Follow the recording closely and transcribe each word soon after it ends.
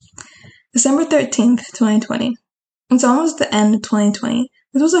December 13th, 2020. It's almost the end of 2020.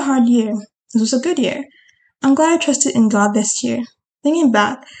 This was a hard year. This was a good year. I'm glad I trusted in God this year. Thinking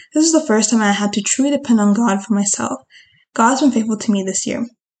back, this is the first time I had to truly depend on God for myself. God's been faithful to me this year.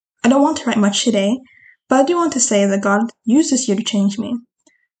 I don't want to write much today, but I do want to say that God used this year to change me.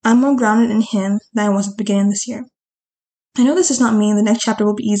 I'm more grounded in Him than I was at the beginning of this year. I know this does not mean the next chapter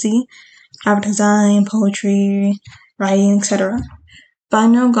will be easy, graphic design, poetry, writing, etc. But I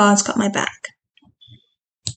know God's got my back.